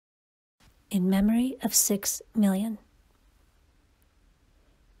in memory of 6 million.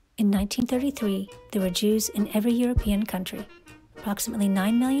 In 1933, there were Jews in every European country. Approximately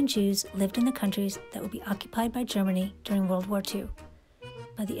 9 million Jews lived in the countries that would be occupied by Germany during World War II.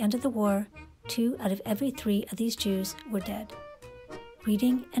 By the end of the war, 2 out of every 3 of these Jews were dead.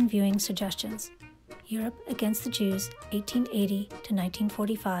 Reading and viewing suggestions: Europe Against the Jews, 1880 to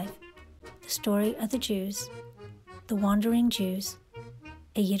 1945, The Story of the Jews, The Wandering Jews,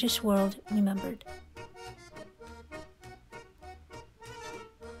 A Yiddish World Remembered.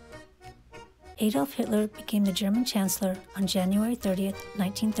 Adolf Hitler became the German Chancellor on January 30,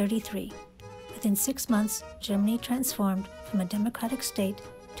 1933. Within 6 months, Germany transformed from a democratic state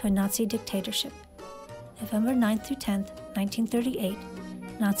to a Nazi dictatorship. November 9 through 10, 1938,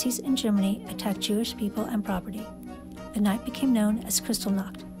 Nazis in Germany attacked Jewish people and property. The night became known as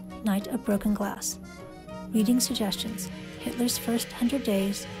Kristallnacht, Night of Broken Glass. Reading suggestions: Hitler's First 100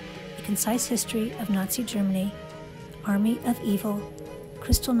 Days, A Concise History of Nazi Germany, Army of Evil,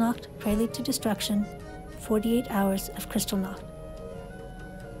 Kristallnacht Prelude to Destruction, 48 Hours of Kristallnacht.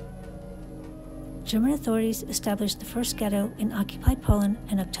 German authorities established the first ghetto in occupied Poland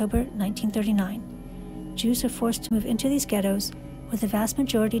in October 1939. Jews were forced to move into these ghettos, where the vast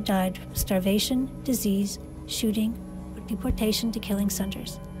majority died from starvation, disease, shooting, or deportation to killing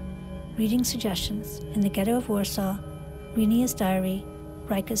centers. Reading suggestions: In the Ghetto of Warsaw, Renia's Diary,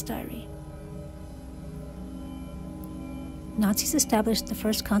 Rika's Diary. Nazis established the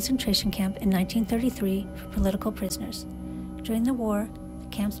first concentration camp in 1933 for political prisoners. During the war, the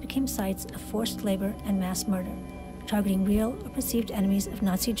camps became sites of forced labor and mass murder, targeting real or perceived enemies of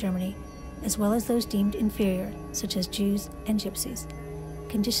Nazi Germany, as well as those deemed inferior, such as Jews and Gypsies.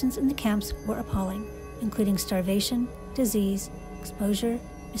 Conditions in the camps were appalling, including starvation, disease, exposure,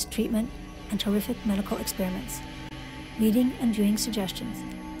 mistreatment, and horrific medical experiments. Reading and viewing suggestions: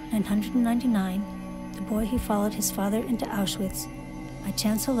 999, The Boy Who Followed His Father into Auschwitz, By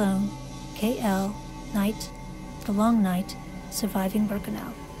Chance Alone, K.L., Night, The Long Night, Surviving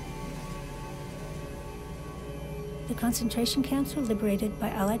Birkenau. The concentration camps were liberated by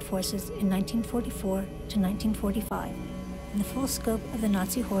Allied forces in 1944 to 1945, and the full scope of the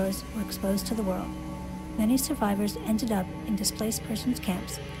Nazi horrors were exposed to the world. Many survivors ended up in displaced persons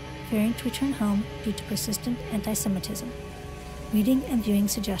camps, fearing to return home due to persistent anti-Semitism. Reading and viewing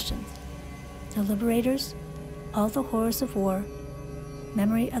suggestions: The Liberators, All the Horrors of War,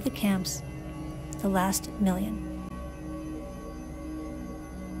 Memory of the Camps, The Last Million.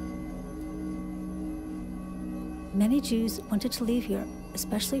 Many Jews wanted to leave Europe,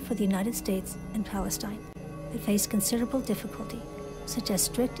 especially for the United States and Palestine, but faced considerable difficulty, such as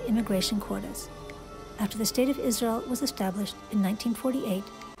strict immigration quotas. After the State of Israel was established in 1948,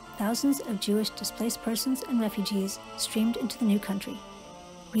 thousands of Jewish displaced persons and refugees streamed into the new country.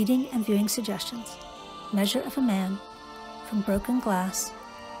 Reading and viewing suggestions: Measure of a Man, From Broken Glass,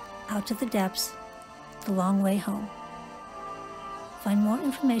 Out of the Depths, The Long Way Home. Find more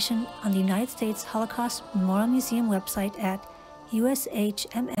information on the United States Holocaust Memorial Museum website at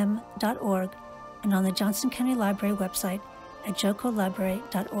ushmm.org and on the Johnson County Library website at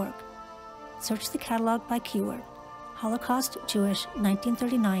jocolibrary.org. Search the catalog by keyword: Holocaust Jewish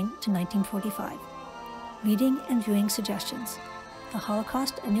 1939 to 1945. Reading and viewing suggestions: The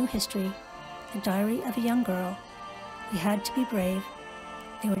Holocaust, A New History, The Diary of a Young Girl, We Had to Be Brave,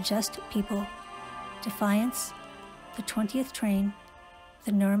 They Were Just People, Defiance, The 20th Train,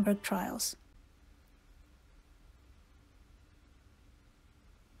 The Nuremberg Trials.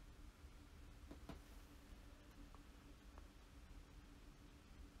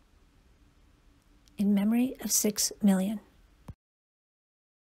 In memory of 6 million.